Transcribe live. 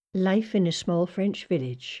Life in a Small French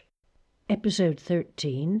Village, Episode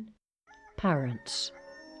 13, Parents.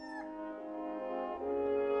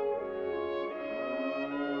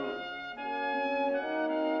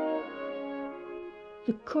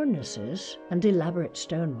 The cornices and elaborate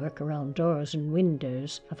stonework around doors and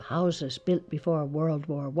windows of houses built before World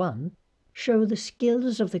War I show the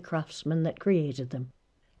skills of the craftsmen that created them,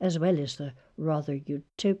 as well as the rather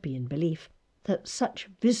utopian belief that such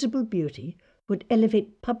visible beauty would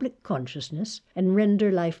elevate public consciousness and render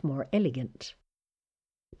life more elegant.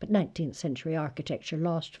 But 19th century architecture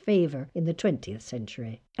lost favour in the 20th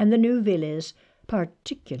century, and the new villas,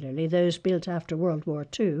 particularly those built after World War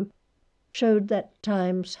II, showed that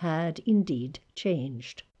times had indeed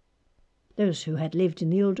changed. Those who had lived in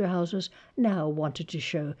the older houses now wanted to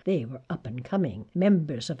show they were up and coming,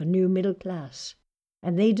 members of a new middle class,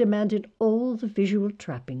 and they demanded all the visual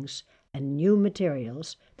trappings and new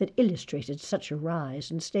materials that illustrated such a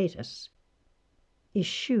rise in status.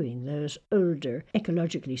 Eschewing those older,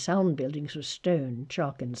 ecologically sound buildings of stone,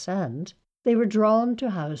 chalk and sand, they were drawn to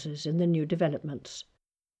houses in the new developments,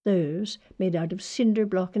 those made out of cinder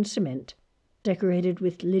block and cement, decorated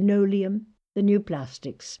with linoleum, the new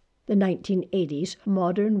plastics, the 1980s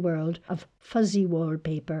modern world of fuzzy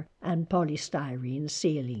wallpaper and polystyrene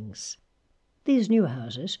ceilings. These new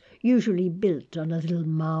houses, usually built on a little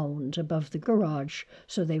mound above the garage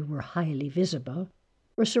so they were highly visible,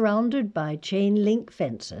 were surrounded by chain-link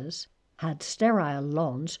fences, had sterile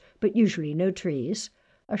lawns but usually no trees,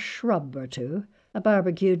 a shrub or two, a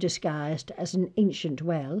barbecue disguised as an ancient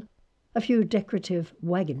well, a few decorative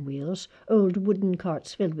wagon wheels, old wooden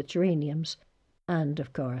carts filled with geraniums, and,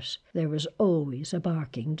 of course, there was always a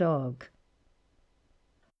barking dog.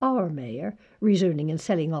 Our mayor, rezoning and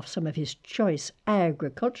selling off some of his choice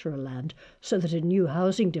agricultural land so that a new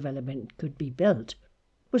housing development could be built,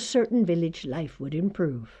 was certain village life would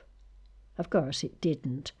improve. Of course it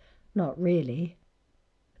didn't, not really.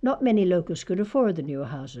 Not many locals could afford the new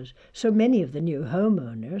houses, so many of the new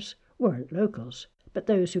homeowners weren't locals, but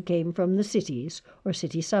those who came from the cities or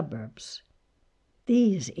city suburbs.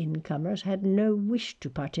 These incomers had no wish to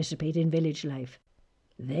participate in village life.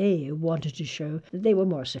 They wanted to show that they were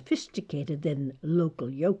more sophisticated than local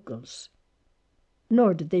yokels.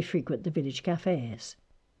 Nor did they frequent the village cafes.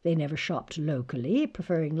 They never shopped locally,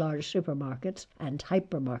 preferring large supermarkets and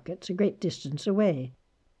hypermarkets a great distance away.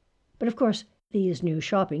 But of course, these new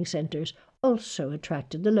shopping centres also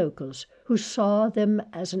attracted the locals, who saw them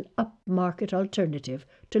as an upmarket alternative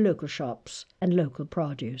to local shops and local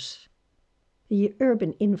produce. The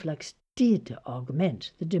urban influx did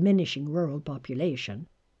augment the diminishing rural population.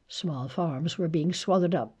 Small farms were being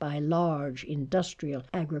swallowed up by large industrial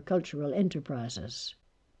agricultural enterprises.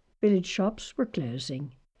 Village shops were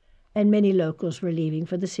closing, and many locals were leaving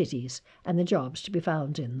for the cities and the jobs to be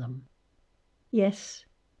found in them. Yes,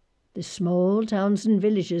 the small towns and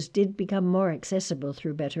villages did become more accessible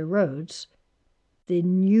through better roads. The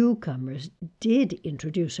newcomers did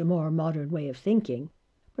introduce a more modern way of thinking,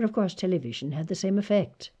 but of course television had the same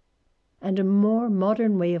effect. And a more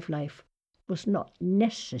modern way of life was not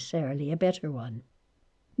necessarily a better one.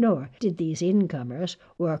 Nor did these incomers,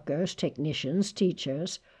 workers, technicians,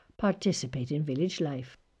 teachers, participate in village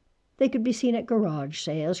life. They could be seen at garage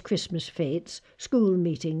sales, Christmas fêtes, school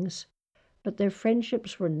meetings, but their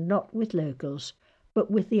friendships were not with locals,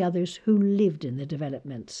 but with the others who lived in the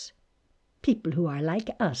developments. People who are like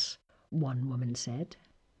us, one woman said.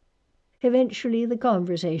 Eventually the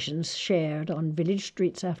conversations shared on village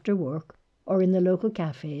streets after work or in the local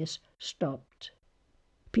cafes stopped.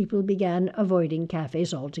 People began avoiding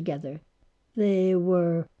cafes altogether. They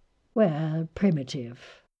were, well,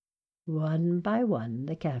 primitive. One by one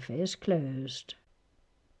the cafes closed.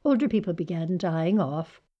 Older people began dying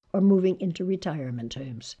off or moving into retirement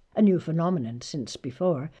homes, a new phenomenon since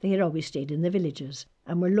before they had always stayed in the villages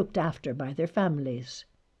and were looked after by their families.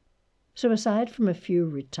 So aside from a few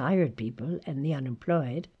retired people and the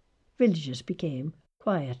unemployed, villages became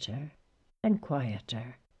quieter and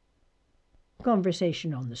quieter.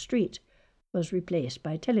 Conversation on the street was replaced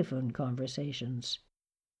by telephone conversations,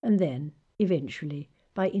 and then, eventually,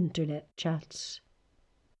 by internet chats.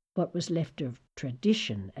 What was left of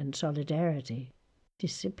tradition and solidarity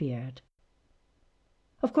disappeared.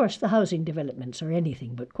 Of course, the housing developments are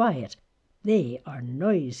anything but quiet. They are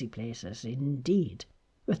noisy places indeed,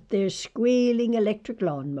 with their squealing electric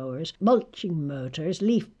lawnmowers, mulching motors,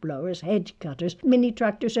 leaf blowers, hedge cutters, mini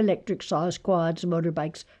tractors, electric saws, quads,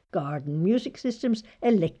 motorbikes, garden music systems,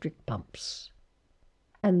 electric pumps.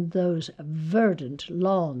 And those verdant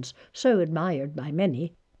lawns, so admired by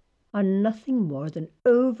many, on nothing more than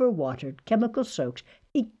overwatered, chemical-soaked,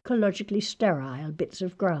 ecologically sterile bits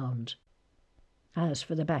of ground. As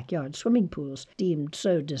for the backyard swimming pools deemed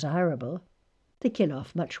so desirable, they kill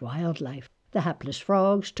off much wildlife, the hapless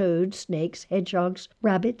frogs, toads, snakes, hedgehogs,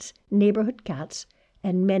 rabbits, neighbourhood cats,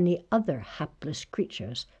 and many other hapless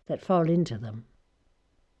creatures that fall into them.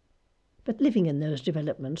 But living in those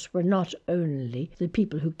developments were not only the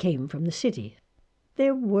people who came from the city.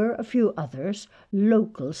 There were a few others,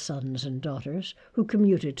 local sons and daughters, who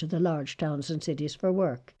commuted to the large towns and cities for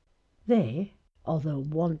work. They, although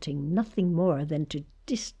wanting nothing more than to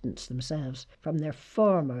distance themselves from their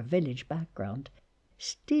former village background,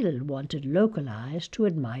 still wanted local eyes to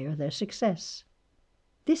admire their success.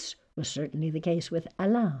 This was certainly the case with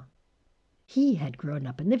Alain. He had grown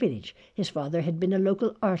up in the village. His father had been a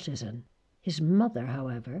local artisan. His mother,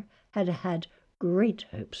 however, had had great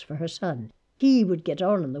hopes for her son. He would get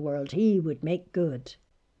on in the world. He would make good.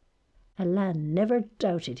 Alain never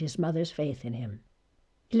doubted his mother's faith in him.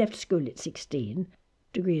 He left school at 16.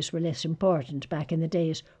 Degrees were less important back in the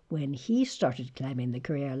days when he started climbing the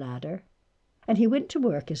career ladder. And he went to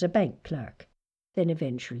work as a bank clerk, then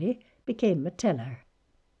eventually became a teller.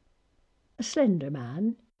 A slender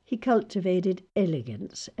man, he cultivated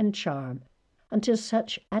elegance and charm until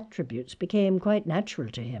such attributes became quite natural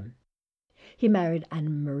to him. He married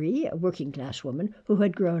Anne-Marie, a working-class woman who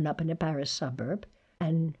had grown up in a Paris suburb,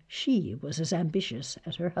 and she was as ambitious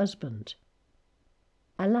as her husband.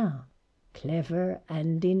 Alain, clever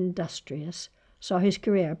and industrious, saw his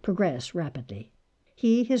career progress rapidly.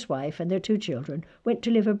 He, his wife, and their 2 children went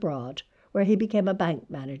to live abroad, where he became a bank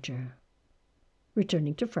manager.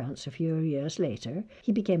 Returning to France a few years later,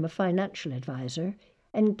 he became a financial advisor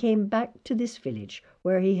and came back to this village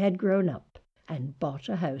where he had grown up and bought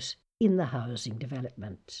a house in the housing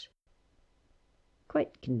development.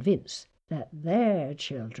 Quite convinced that their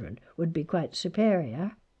children would be quite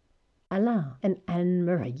superior, Alain and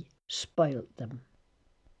Anne-Marie spoilt them.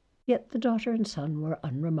 Yet the daughter and son were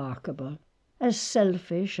unremarkable, as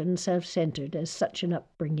selfish and self-centred as such an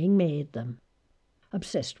upbringing made them,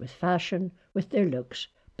 obsessed with fashion, with their looks,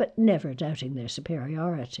 but never doubting their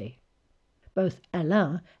superiority. Both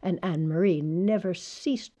Alain and Anne-Marie never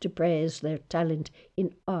ceased to praise their talent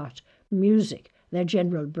in art, music, their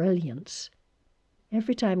general brilliance.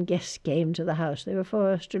 Every time guests came to the house, they were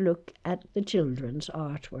forced to look at the children's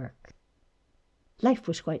artwork. Life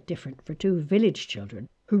was quite different for 2 village children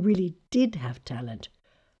who really did have talent,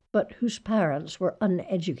 but whose parents were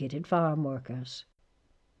uneducated farm workers.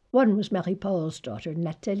 One was Marie-Paul's daughter,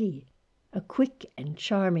 Nathalie, a quick and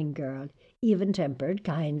charming girl, even-tempered,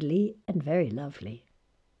 kindly, and very lovely,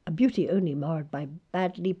 a beauty only marred by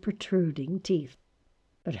badly protruding teeth.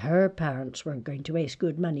 But her parents weren't going to waste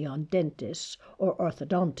good money on dentists or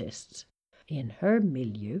orthodontists. In her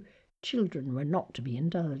milieu, children were not to be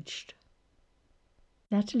indulged.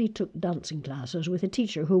 Natalie took dancing classes with a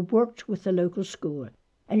teacher who worked with the local school,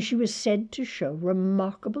 and she was said to show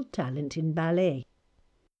remarkable talent in ballet.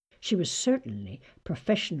 She was certainly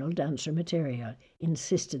professional dancer material,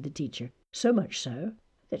 insisted the teacher, so much so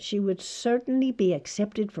that she would certainly be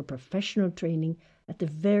accepted for professional training at the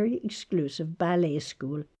very exclusive ballet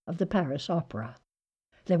school of the Paris Opera.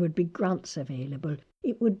 There would be grants available.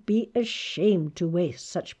 It would be a shame to waste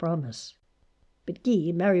such promise. But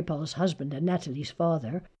Guy, Marie-Paul's husband and Nathalie's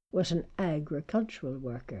father, was an agricultural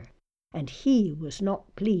worker, and he was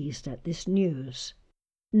not pleased at this news.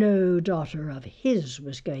 No daughter of his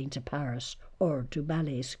was going to Paris or to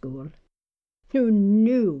ballet school. Who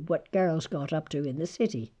knew what girls got up to in the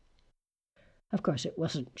city? Of course, it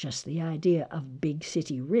wasn't just the idea of big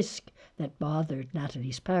city risk that bothered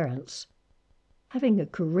Nathalie's parents. Having a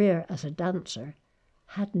career as a dancer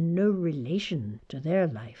had no relation to their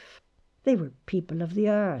life. They were people of the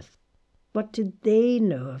earth. What did they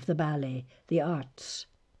know of the ballet, the arts?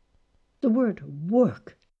 The word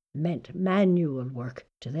work meant manual work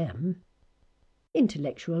to them.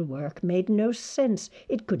 Intellectual work made no sense.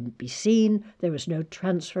 It couldn't be seen. There was no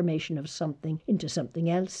transformation of something into something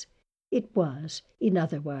else. It was, in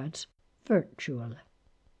other words, virtual.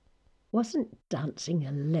 Wasn't dancing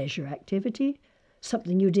a leisure activity,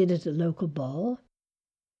 something you did at a local ball?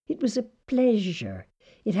 It was a pleasure.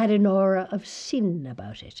 It had an aura of sin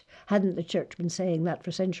about it. Hadn't the church been saying that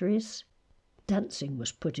for centuries? Dancing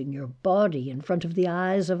was putting your body in front of the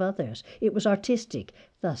eyes of others. It was artistic,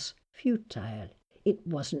 thus futile. It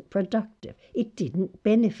wasn't productive. It didn't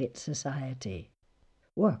benefit society.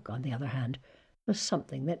 Work, on the other hand, was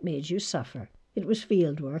something that made you suffer. It was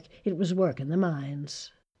field work. It was work in the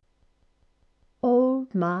mines. All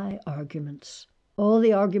my arguments, all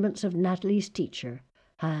the arguments of Nathalie's teacher,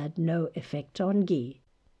 had no effect on Guy.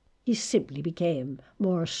 He simply became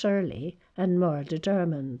more surly and more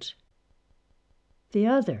determined. The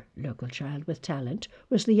other local child with talent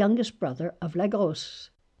was the youngest brother of La Grosse.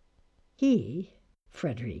 He,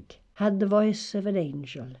 Frédéric, had the voice of an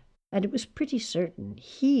angel, and it was pretty certain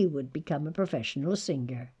he would become a professional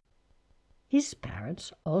singer. His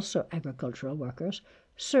parents, also agricultural workers,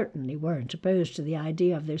 certainly weren't opposed to the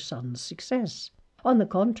idea of their son's success. On the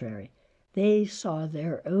contrary, they saw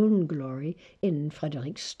their own glory in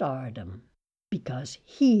Frédéric's stardom, because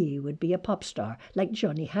he would be a pop star like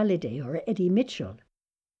Johnny Hallyday or Eddie Mitchell.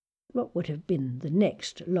 What would have been the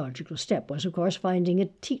next logical step was, of course, finding a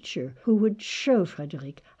teacher who would show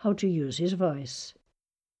Frédéric how to use his voice.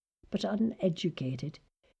 But uneducated,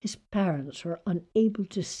 his parents were unable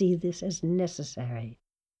to see this as necessary.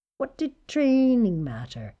 What did training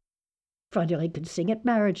matter? Frédéric could sing at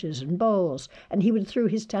marriages and balls, and he would through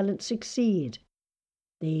his talent succeed.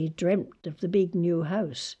 They dreamt of the big new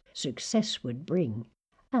house success would bring,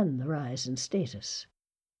 and the rise in status.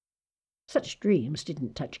 Such dreams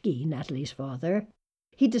didn't touch Guy, Natalie's father.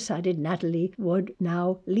 He decided Natalie would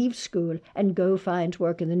now leave school and go find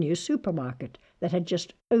work in the new supermarket that had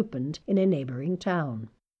just opened in a neighbouring town.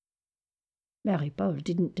 Marie-Paule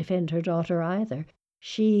didn't defend her daughter either.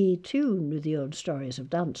 She, too, knew the old stories of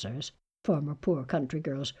dancers, former poor country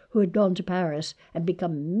girls who had gone to Paris and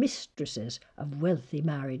become mistresses of wealthy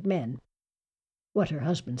married men. What her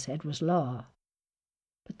husband said was law.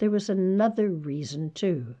 But there was another reason,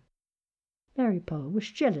 too. Marie-Paule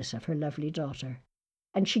was jealous of her lovely daughter,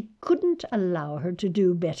 and she couldn't allow her to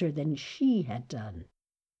do better than she had done.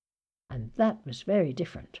 And that was very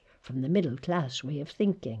different from the middle-class way of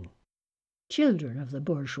thinking. Children of the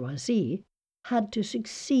bourgeoisie had to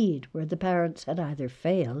succeed where the parents had either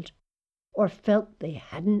failed or felt they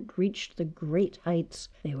hadn't reached the great heights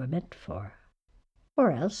they were meant for.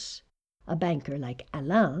 Or else, a banker like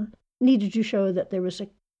Alain needed to show that there was a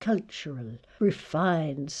cultural,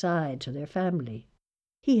 refined side to their family.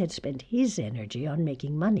 He had spent his energy on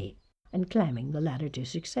making money and climbing the ladder to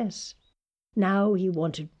success. Now he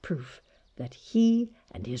wanted proof that he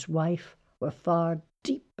and his wife were far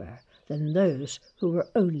deeper than those who were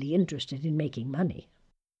only interested in making money.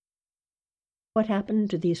 What happened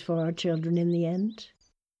to these 4 children in the end?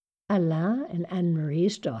 Alain and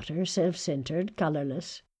Anne-Marie's daughter, self-centered,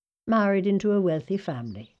 colourless, married into a wealthy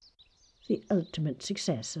family. The ultimate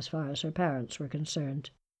success as far as her parents were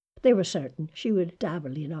concerned. They were certain she would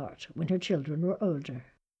dabble in art when her children were older.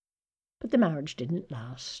 But the marriage didn't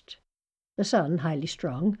last. The son, highly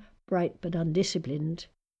strung, bright but undisciplined,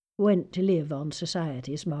 went to live on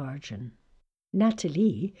society's margin.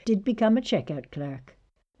 Natalie did become a checkout clerk,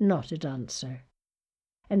 not a dancer.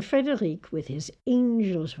 And Frédéric, with his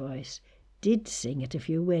angel's voice, did sing at a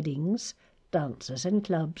few weddings, dances and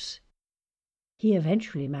clubs. He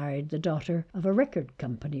eventually married the daughter of a record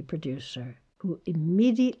company producer, who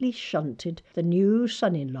immediately shunted the new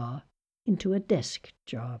son-in-law into a desk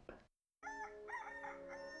job.